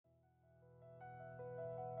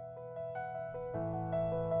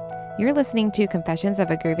You're listening to Confessions of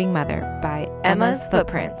a Grieving Mother by Emma's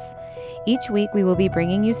Footprints. Each week, we will be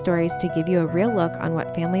bringing you stories to give you a real look on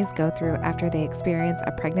what families go through after they experience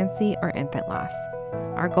a pregnancy or infant loss.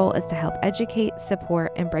 Our goal is to help educate,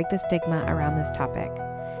 support, and break the stigma around this topic.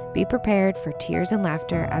 Be prepared for tears and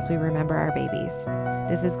laughter as we remember our babies.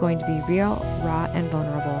 This is going to be real, raw, and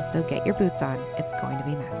vulnerable, so get your boots on. It's going to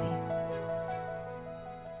be messy.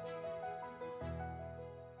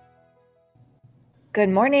 Good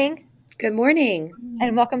morning. Good morning.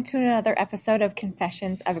 And welcome to another episode of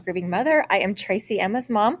Confessions of a Grieving Mother. I am Tracy,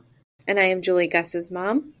 Emma's mom. And I am Julie, Gus's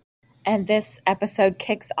mom. And this episode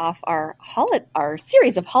kicks off our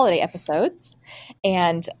series of holiday episodes.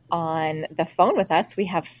 And on the phone with us, we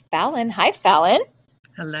have Falon. Hi, Falon.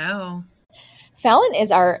 Hello. Falon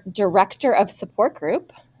is our director of support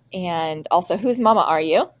group. And also, whose mama are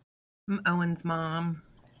you? I'm Owen's mom.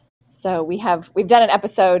 So we've done an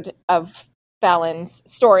episode of Falon's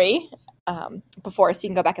story before, so you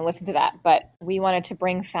can go back and listen to that. But we wanted to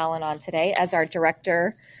bring Falon on today as our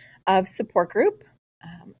director of support group,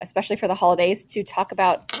 especially for the holidays, to talk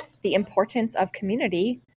about the importance of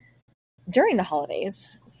community during the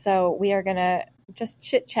holidays. So we are going to just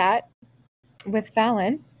chit chat with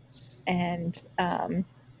Falon and kind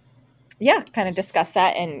of discuss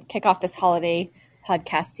that and kick off this holiday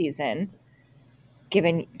podcast season,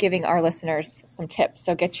 giving our listeners some tips.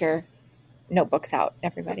 So get your notebooks out,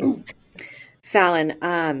 everybody.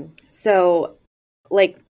 Falon, so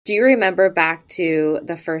do you remember back to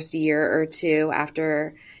the first year or two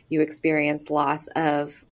after you experienced loss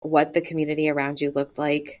of what the community around you looked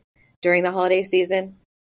like during the holiday season?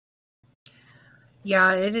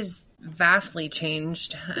 Yeah, it has vastly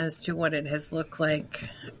changed as to what it has looked like.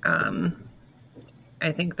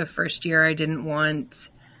 I think the first year I didn't want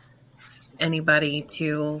anybody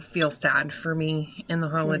to feel sad for me in the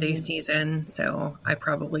holiday season, so I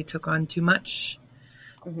probably took on too much.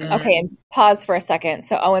 Okay, and pause for a second.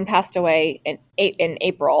 So Owen passed away in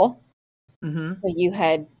April. So you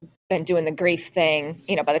had been doing the grief thing,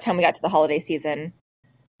 by the time we got to the holiday season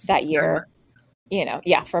that year,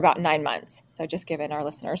 for about 9 months. So just giving our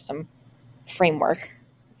listeners some framework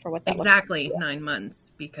for what that exactly looked like. 9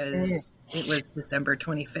 months, because it was December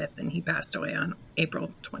 25th and he passed away on April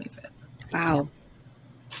 25th. Wow.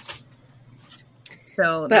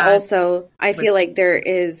 So, but also, I feel like there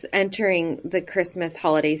is, entering the Christmas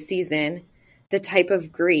holiday season, the type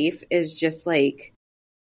of grief is just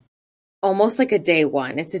almost like a day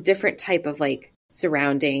one. It's a different type of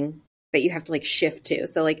surrounding that you have to shift to.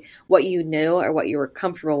 So what you knew or what you were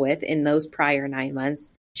comfortable with in those prior 9 months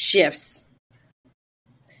shifts.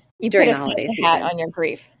 You during put the a holiday Santa season. hat on your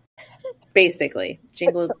grief. Basically,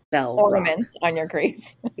 jingle bell Ornaments rock. on your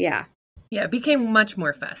grief. Yeah. Yeah, it became much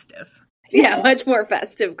more festive. Yeah, much more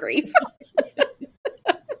festive grief.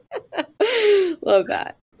 Love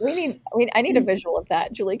that. I need a visual of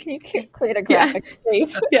that. Julie, can you create a graphic of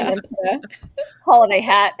grief? Yeah. And then put a holiday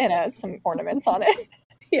hat and some ornaments on it.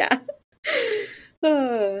 Yeah.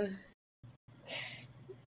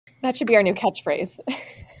 That should be our new catchphrase.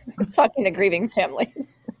 Talking to grieving families.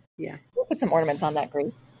 Yeah. We'll put some ornaments on that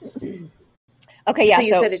grief. Okay, yeah. So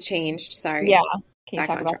you said it changed. Sorry. Yeah. Can you Back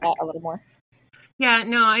talk on about track. that a little more? Yeah,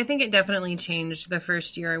 no, I think it definitely changed. The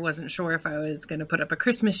first year I wasn't sure if I was going to put up a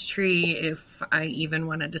Christmas tree, if I even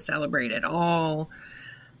wanted to celebrate at all.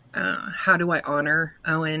 How do I honor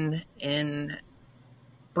Owen in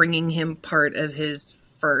bringing him part of his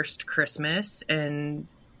first Christmas? And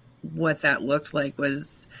what that looked like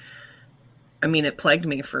was, it plagued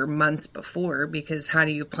me for months before, because how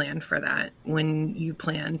do you plan for that when you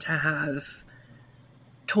plan to have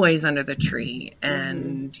toys under the tree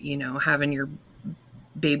and, having your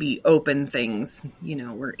baby open things,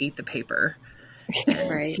 or eat the paper. And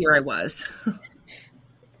Right. Here I was.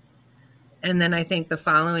 And then I think the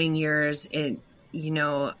following years, I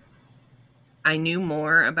knew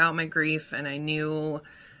more about my grief and I knew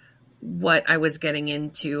what I was getting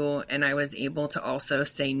into, and I was able to also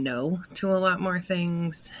say no to a lot more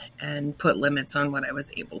things and put limits on what I was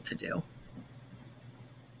able to do.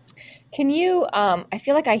 Can you, I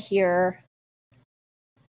feel like I hear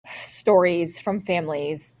stories from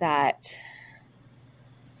families that,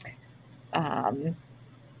 I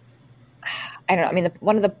don't know.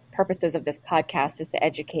 One of the purposes of this podcast is to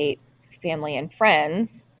educate family and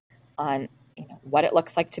friends on, what it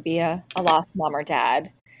looks like to be a lost mom or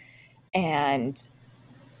dad. And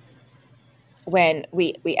when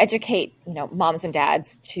we educate, moms and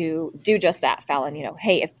dads to do just that, Falon,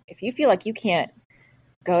 hey, if you feel like you can't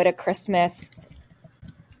go to Christmas,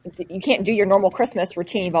 you can't do your normal Christmas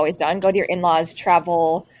routine you've always done, go to your in-laws,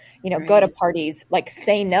 travel, go to parties,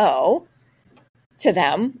 say no to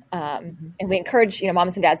them. And we encourage,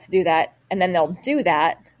 moms and dads to do that. And then they'll do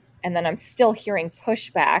that. And then I'm still hearing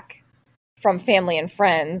pushback from family and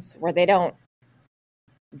friends where they don't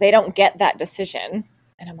get that decision.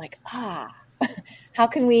 And I'm like, how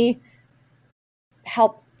can we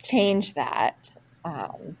help change that?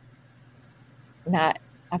 Not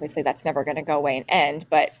obviously that's never going to go away and end,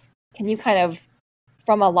 but can you kind of,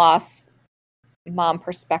 from a lost mom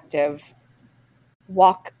perspective,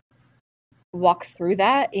 walk through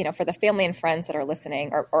that, for the family and friends that are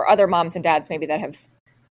listening, or other moms and dads maybe that have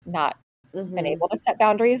not been able to set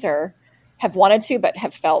boundaries or have wanted to, but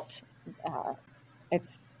have felt felt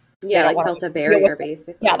a barrier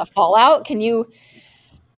basically. Yeah, the fallout. Can you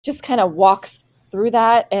just kind of walk through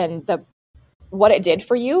that and what it did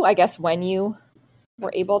for you, I guess, when you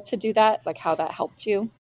were able to do that, like how that helped you?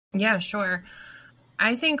 Yeah, sure.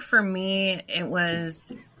 I think for me, it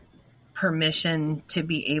was permission to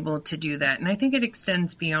be able to do that. And I think it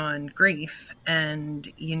extends beyond grief.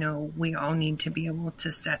 And, we all need to be able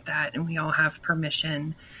to set that, and we all have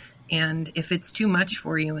permission. And if it's too much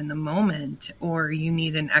for you in the moment, or you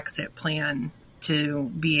need an exit plan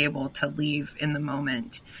to be able to leave in the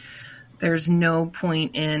moment, there's no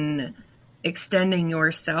point in extending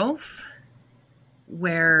yourself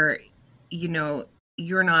where,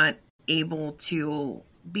 you're not able to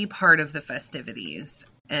be part of the festivities.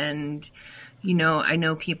 And, I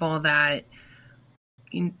know people that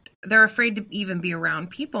they're afraid to even be around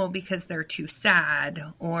people because they're too sad,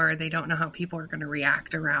 or they don't know how people are going to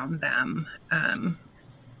react around them.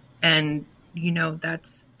 And,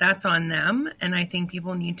 that's on them. And I think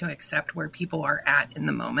people need to accept where people are at in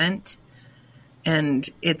the moment, and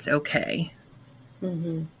it's okay.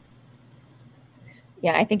 Mm-hmm.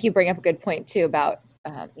 Yeah, I think you bring up a good point too about,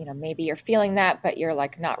 maybe you're feeling that, but you're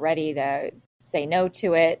like not ready to say no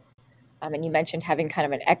to it. And you mentioned having kind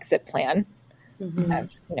of an exit plan. Mm-hmm.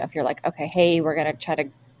 Of, if you're like, okay, hey, we're going to try to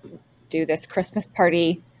do this Christmas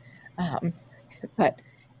party. But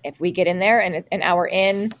if we get in there and an hour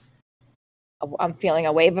in, I'm feeling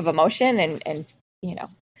a wave of emotion and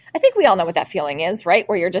I think we all know what that feeling is, right?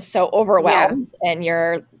 Where you're just so overwhelmed and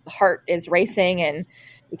your heart is racing and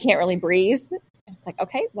you can't really breathe. It's like,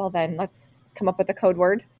 okay, well then let's come up with a code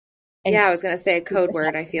word. I was going to say a code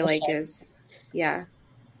word I feel like is,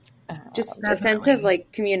 just a sense of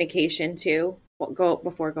like communication too.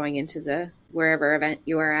 Before going into the wherever event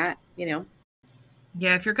you are at,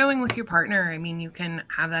 Yeah, if you're going with your partner, you can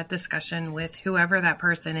have that discussion with whoever that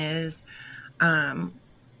person is.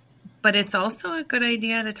 But it's also a good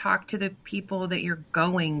idea to talk to the people that you're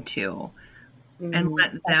going to and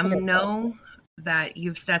let them know that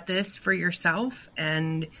you've set this for yourself.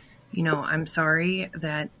 And, I'm sorry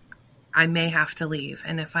that I may have to leave.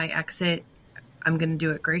 And if I exit, I'm going to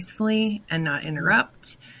do it gracefully and not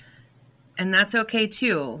interrupt. And that's okay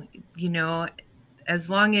too. As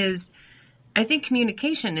long as, I think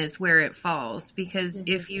communication is where it falls, because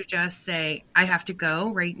if you just say, I have to go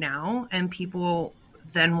right now, and people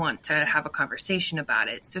then want to have a conversation about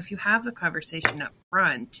it. So if you have the conversation up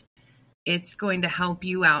front, it's going to help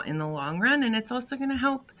you out in the long run. And it's also going to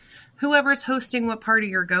help whoever's hosting what party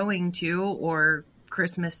you're going to, or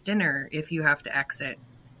Christmas dinner, if you have to exit.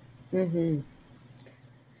 Mm-hmm.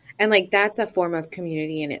 And like, that's a form of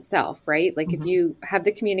community in itself, right? Like if you have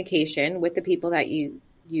the communication with the people that you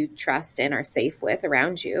trust and are safe with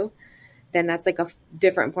around you, then that's like a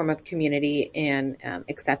different form of community and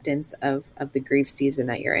acceptance of the grief season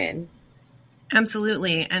that you're in.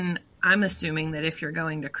 Absolutely. And I'm assuming that if you're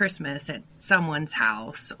going to Christmas at someone's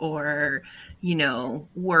house or,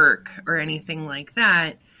 work or anything like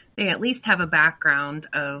that, they at least have a background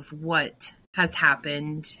of what has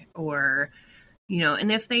happened, or,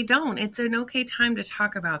 and if they don't, it's an okay time to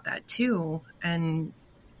talk about that too, and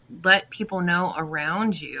let people know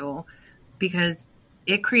around you, because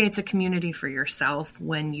it creates a community for yourself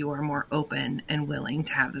when you are more open and willing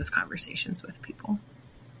to have those conversations with people.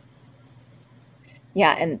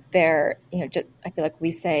 Yeah. And there, I feel like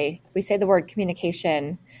we say the word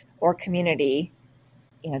communication or community,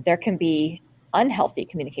 there can be unhealthy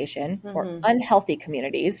communication or unhealthy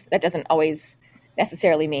communities. That doesn't always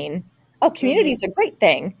necessarily mean, community is a great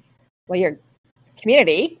thing. Well, your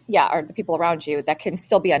community, or the people around you, that can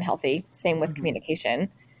still be unhealthy. Same with communication.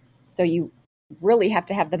 So you really have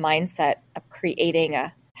to have the mindset of creating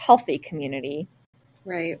a healthy community,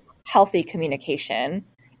 right? Healthy communication.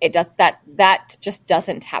 It does that just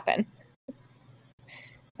doesn't happen.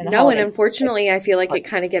 And unfortunately, I feel like it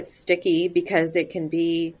kind of gets sticky because it can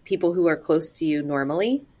be people who are close to you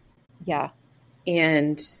normally. Yeah.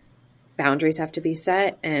 And boundaries have to be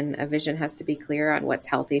set, and a vision has to be clear on what's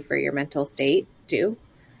healthy for your mental state too.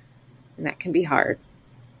 And that can be hard.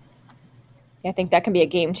 I think that can be a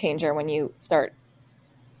game changer when you start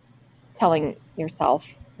telling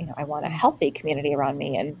yourself, I want a healthy community around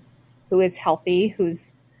me, and who is healthy,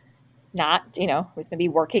 who's not, who's maybe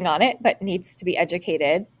working on it, but needs to be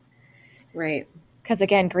educated. Right. Because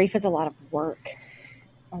again, grief is a lot of work.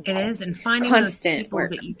 It is. And finding constant those people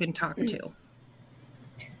work that you can talk to.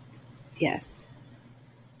 Yes.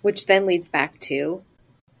 Which then leads back to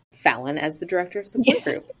Falon as the director of support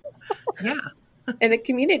group. Yeah. And the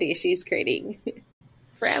community she's creating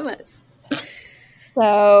for Emmas.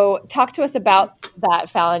 So talk to us about that,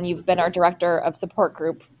 Falon. You've been our director of support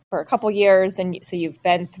group for a couple years, and so you've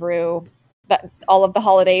been through all of the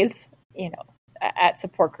holidays, at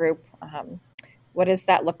support group. What does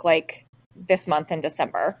that look like this month in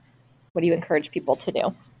December? What do you encourage people to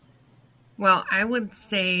do? Well, I would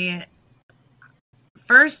say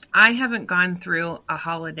first, I haven't gone through a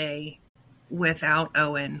holiday without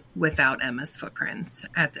Owen, without Emma's footprints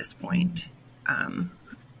at this point.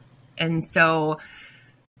 And so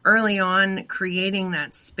early on, creating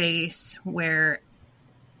that space where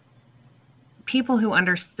people who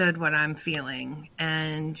understood what I'm feeling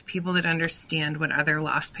and people that understand what other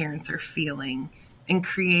lost parents are feeling, and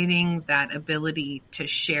creating that ability to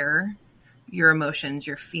share your emotions,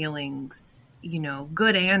 your feelings,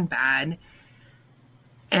 good and bad,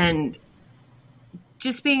 and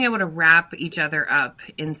just being able to wrap each other up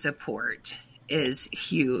in support is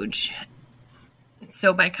huge.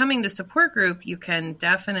 So by coming to support group, you can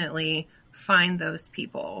definitely find those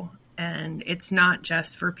people. And it's not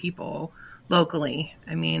just for people locally.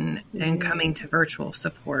 And coming to virtual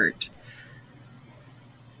support,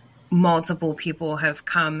 multiple people have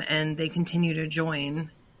come and they continue to join.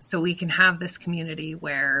 So we can have this community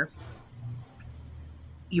where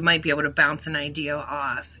you might be able to bounce an idea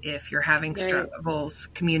off if you're having struggles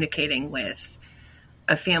communicating with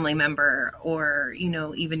a family member or,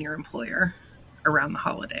 even your employer around the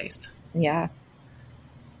holidays. Yeah.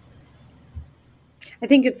 I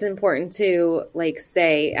think it's important to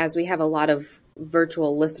say, as we have a lot of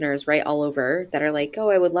virtual listeners, right, all over that are like, oh,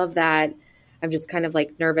 I would love that. I'm just kind of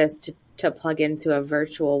nervous to plug into a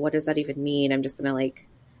virtual. What does that even mean? I'm just going to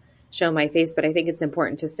show my face. But I think it's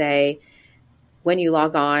important to say, when you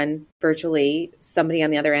log on virtually, somebody on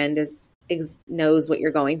the other end knows what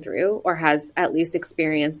you're going through or has at least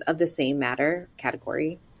experience of the same matter,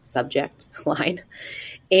 category, subject, line.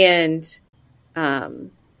 And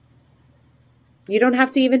you don't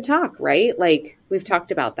have to even talk, right? We've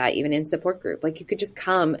talked about that even in support group. You could just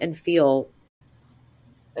come and feel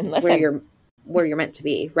and listen where you're meant to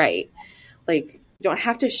be, right? You don't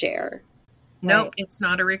have to share. Nope, right? It's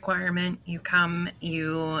not a requirement. You come,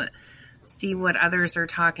 you see what others are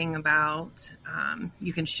talking about.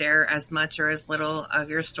 You can share as much or as little of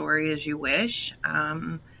your story as you wish.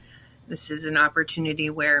 This is an opportunity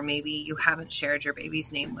where maybe you haven't shared your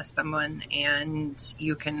baby's name with someone and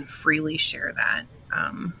you can freely share that.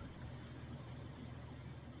 And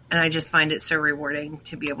I just find it so rewarding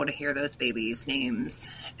to be able to hear those babies' names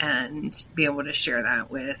and be able to share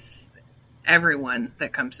that with everyone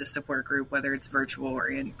that comes to support group, whether it's virtual or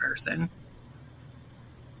in person.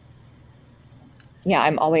 Yeah,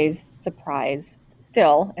 I'm always surprised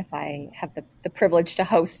still if I have the privilege to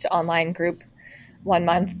host online group 1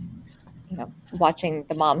 month, watching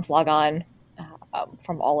the moms log on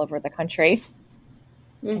from all over the country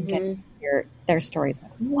and get to hear their stories.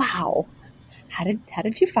 Wow, how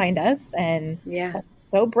did you find us? And yeah,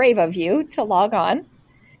 so brave of you to log on.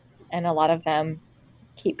 And a lot of them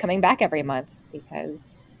keep coming back every month because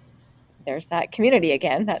there's that community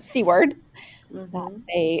again, that C word. That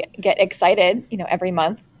they get excited, every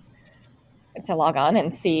month to log on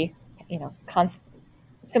and see,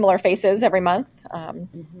 similar faces every month,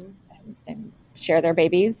 and share their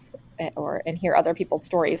babies and hear other people's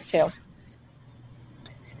stories too.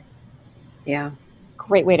 Yeah.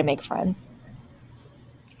 Great way to make friends.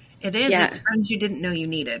 It is. Yeah. It's friends you didn't know you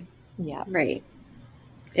needed. Yeah. Right.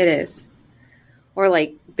 It is. Or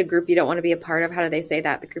the group you don't want to be a part of. How do they say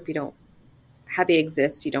that? The group you don't Happy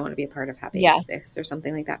exists. You don't want to be a part of Happy exists or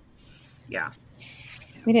something like that. Yeah.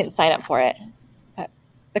 We didn't sign up for it. But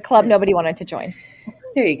the club, nobody wanted to join.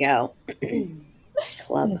 There you go.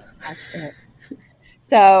 Club.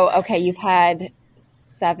 So, okay, you've had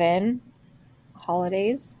 7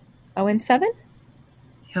 holidays. Oh, and 7?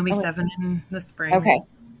 He'll be 7 in the spring. Okay.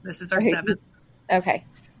 This is our 7th. Okay.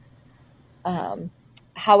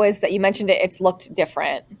 How is that? You mentioned it's looked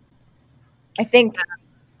different. I think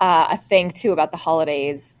a thing too about the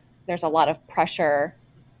holidays, there's a lot of pressure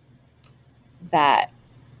that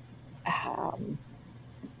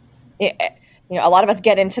a lot of us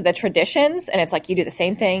get into the traditions and it's like you do the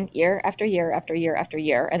same thing year after year after year after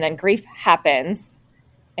year. And then grief happens.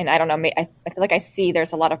 And I don't know, I feel like I see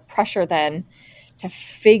there's a lot of pressure then to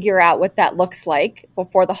figure out what that looks like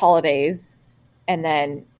before the holidays and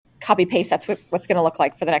then copy paste. That's what's going to look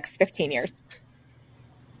like for the next 15 years.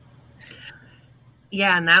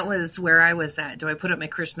 Yeah. And that was where I was at. Do I put up my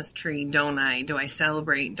Christmas tree? Don't I? Do I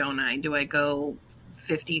celebrate? Don't I? Do I go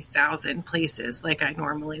 50,000 places like I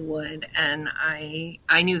normally would? And I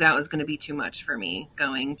knew that was going to be too much for me,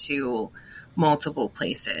 going to multiple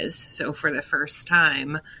places. So for the first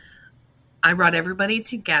time, I brought everybody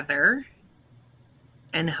together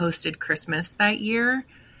and hosted Christmas that year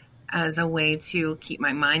as a way to keep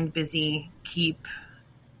my mind busy,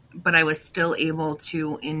 but I was still able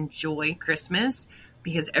to enjoy Christmas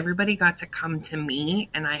because everybody got to come to me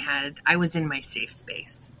and I was in my safe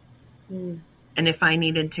space. Mm. And if I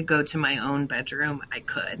needed to go to my own bedroom, I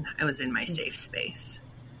could. I was in my safe space.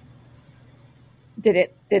 Did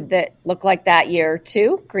that look like that year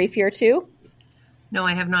too? Grief year too? No,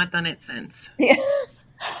 I have not done it since. Yeah.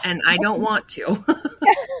 And I don't want to.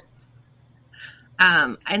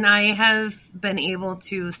 And I have been able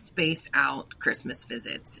to space out Christmas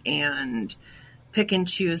visits and pick and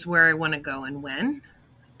choose where I want to go and when.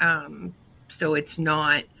 So it's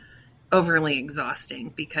not overly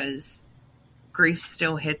exhausting because grief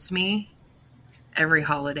still hits me every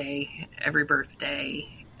holiday, every birthday.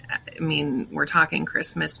 I mean, we're talking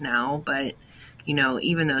Christmas now, but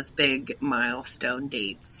even those big milestone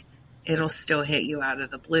dates, it'll still hit you out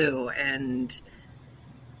of the blue, and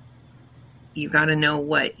you got to know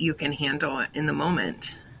what you can handle in the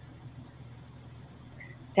moment.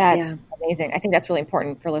 That's amazing. I think that's really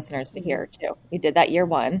important for listeners to hear too. You did that year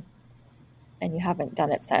one and you haven't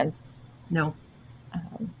done it since. No.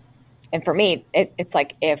 And for me, it's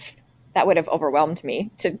like if that would have overwhelmed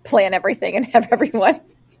me to plan everything and have everyone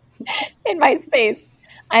in my space.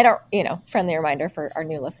 I don't, friendly reminder for our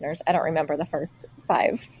new listeners, I don't remember the first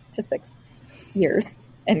 5 to 6 years,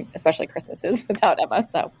 and especially Christmases without Emma.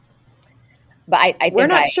 So, but I think we're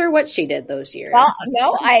not sure what she did those years. Well,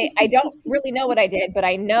 no, I don't really know what I did, but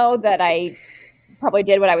I know that I probably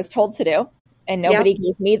did what I was told to do, and nobody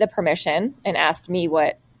gave me the permission and asked me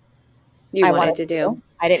what I wanted to do.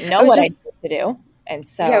 I didn't know what I needed to do. And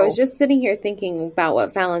so I was just sitting here thinking about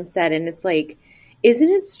what Falon said, and it's like, isn't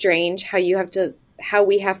it strange how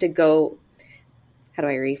we have to go, how do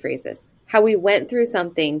I rephrase this? How we went through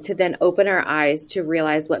something to then open our eyes to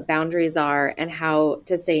realize what boundaries are and how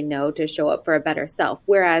to say no to show up for a better self.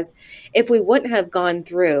 Whereas if we wouldn't have gone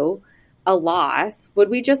through a loss, would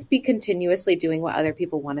we just be continuously doing what other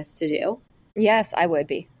people want us to do? Yes, I would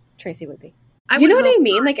be. Tracy would be. You know what I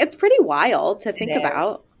mean? Like, it's pretty wild to think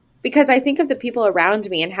about, because I think of the people around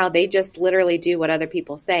me and how they just literally do what other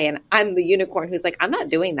people say. And I'm the unicorn who's like, I'm not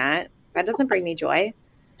doing that. That doesn't bring me joy.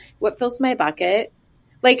 What fills my bucket?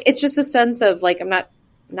 Like, it's just a sense of like, I'm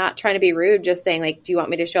not trying to be rude, just saying like, do you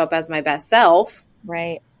want me to show up as my best self?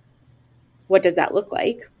 Right. What does that look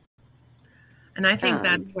like? And I think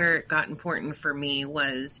that's where it got important for me,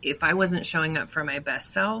 was if I wasn't showing up for my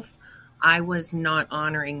best self, I was not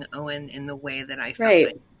honoring Owen in the way that I felt I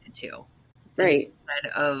needed to. Right.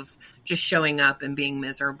 Instead of just showing up and being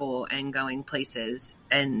miserable and going places.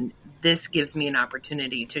 And this gives me an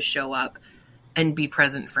opportunity to show up and be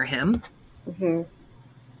present for him. Mm-hmm.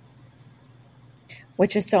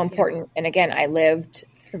 Which is so important. And again, I lived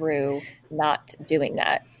through not doing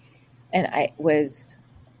that. And I was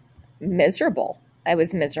miserable.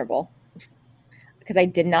 Because I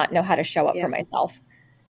did not know how to show up for myself.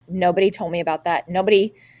 Nobody told me about that.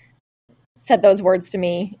 Nobody said those words to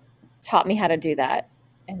me, taught me how to do that.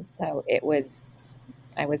 And so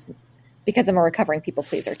because I'm a recovering people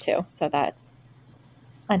pleaser too. So that's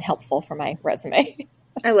unhelpful for my resume.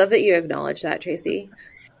 I love that you acknowledge that, Tracy.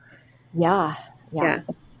 Yeah.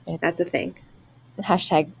 That's the thing.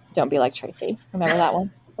 Hashtag don't be like Tracy. Remember that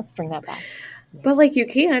one? Let's bring that back. But like you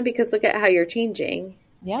can, because look at how you're changing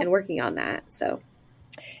and working on that. So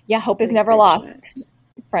hope is never lost.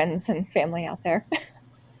 Friends and family out there.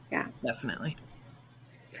 Yeah, definitely.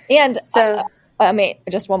 And so,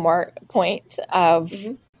 just one more point of,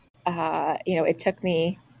 it took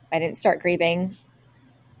me, I didn't start grieving,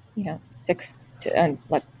 6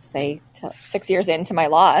 years into my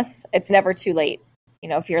loss. It's never too late.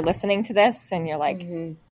 If you're listening to this and you're like,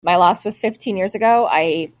 my loss was 15 years ago,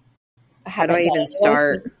 how do I even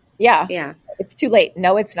start? Yeah. It's too late.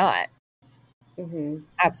 No, it's not. Mm-hmm.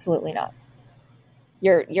 Absolutely not.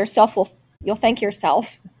 You'll thank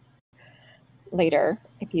yourself later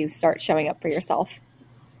if you start showing up for yourself.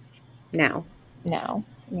 Now.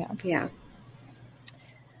 Yeah.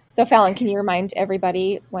 So Fallon, can you remind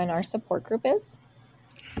everybody when our support group is?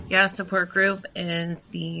 Yeah, support group is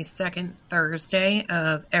the second Thursday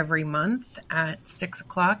of every month at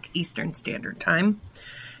 6:00 Eastern Standard Time.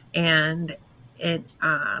 And it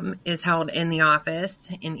is held in the office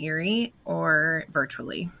in Erie or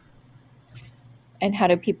virtually. And how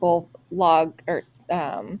do people log or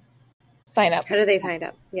sign up? How do they find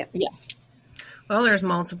out? Yeah. Yes. Well, there's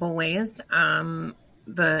multiple ways.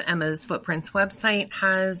 The Emma's Footprints website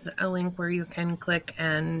has a link where you can click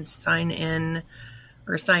and sign in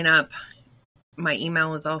or sign up. My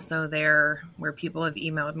email is also there where people have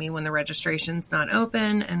emailed me when the registration's not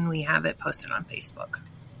open, and we have it posted on Facebook.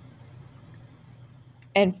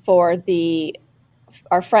 And for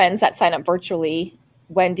our friends that sign up virtually,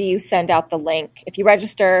 when do you send out the link? If you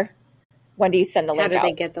register, when do you send the link out? How do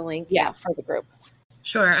they get the link? Yeah, for the group.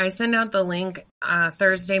 Sure. I send out the link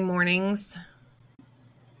Thursday mornings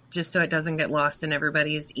just so it doesn't get lost in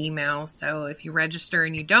everybody's email. So if you register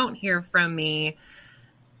and you don't hear from me,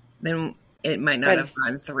 then it might not have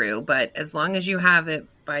gone through. But as long as you have it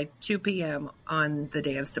by 2 p.m. on the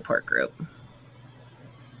day of support group.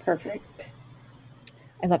 Perfect.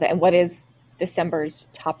 I love it. And what is December's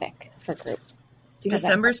topic for group?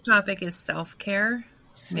 December's topic is self-care,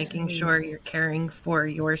 making sure you're caring for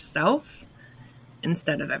yourself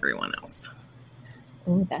instead of everyone else.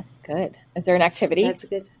 Ooh, that's good. Is there an activity That's a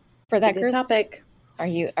good for that good group? topic.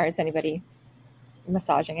 Is anybody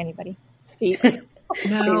massaging anybody's feet?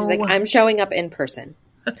 No. He's like, I'm showing up in person.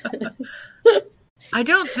 I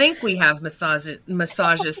don't think we have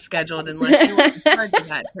massages scheduled unless you want to start to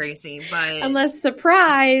that, Tracy. But Unless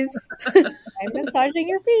surprise. I'm massaging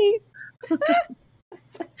your feet.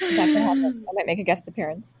 That can happen. I might make a guest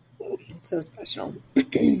appearance. It's so special.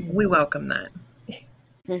 we welcome that.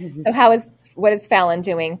 So what is Falon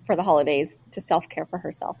doing for the holidays to self-care for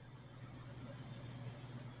herself?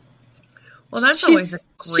 Well, that's always a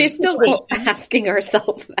great She's still asking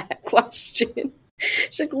herself that question.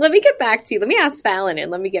 She's like, let me get back to you. Let me ask Falon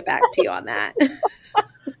and let me get back to you on that.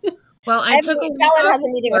 Well, Falon has a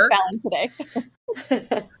meeting with Falon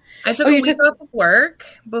today. I took a week off of work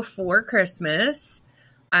before Christmas.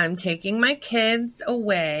 I'm taking my kids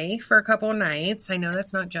away for a couple nights. I know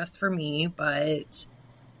that's not just for me, but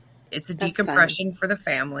it's a decompression for the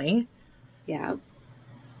family. Yeah.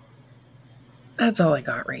 That's all I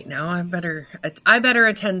got right now. I better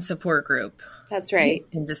attend support group. That's right.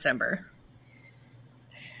 In December.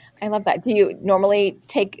 I love that. Do you normally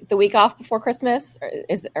take the week off before Christmas,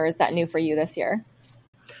 or is that new for you this year?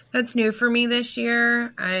 That's new for me this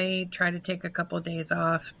year. I try to take a couple of days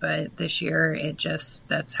off, but this year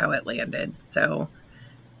that's how it landed. So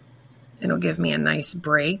it'll give me a nice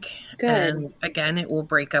break. Good. And again, it will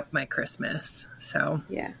break up my Christmas. So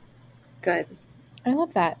yeah, good. I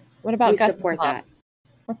love that. What about Gus's support mom? that.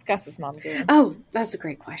 What's Gus's mom doing? Oh, that's a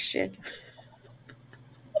great question.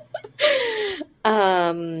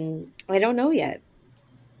 I don't know yet.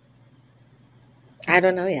 We'll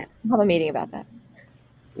have a meeting about that.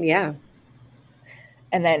 Yeah.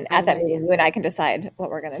 And then at that meeting, you and I can decide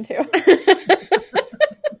what we're going to do.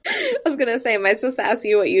 I was going to say, am I supposed to ask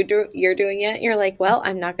you what you're doing yet? You're like, well,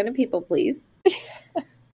 I'm not going to people please.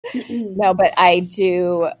 No, but I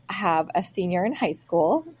do have a senior in high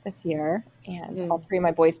school this year, and all three of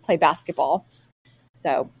my boys play basketball.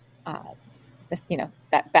 So,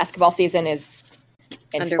 that basketball season is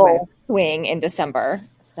in full swing in December.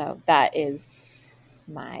 So that is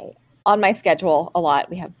on my schedule a lot.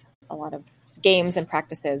 We have a lot of games and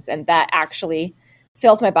practices, and that actually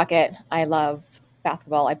fills my bucket. I love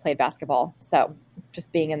basketball. I played basketball. So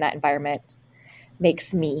just being in that environment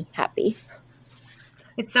makes me happy.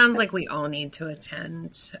 it sounds like we all need to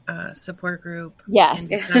attend support group in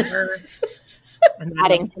December. And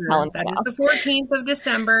that is the 14th of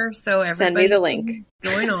December. So everybody send me the link.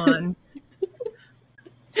 Join on.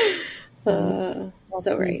 So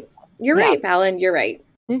right. You're right, Falon. You're right.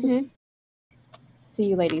 Mm-hmm. See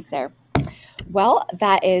you ladies there. Well,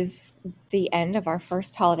 that is the end of our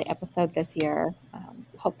first holiday episode this year.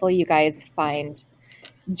 Hopefully you guys find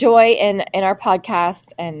joy in our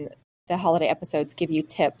podcast, and the holiday episodes give you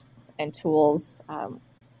tips and tools.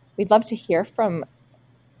 We'd love to hear from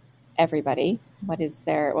everybody. What was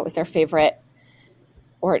their favorite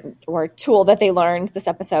or tool that they learned this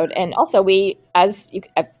episode? And also if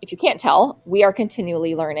you can't tell, we are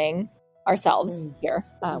continually learning ourselves here.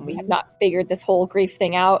 We have not figured this whole grief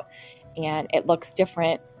thing out, and it looks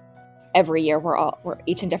different every year. We're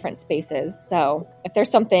each in different spaces. So if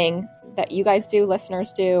there's something that you guys do,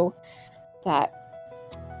 listeners do, that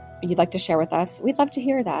you'd like to share with us, we'd love to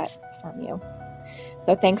hear that from you.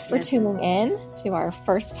 So thanks for tuning in to our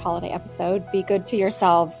first holiday episode. Be good to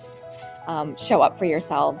yourselves, show up for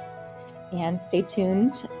yourselves, and stay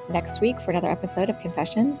tuned next week for another episode of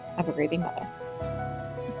Confessions of a Grieving Mother.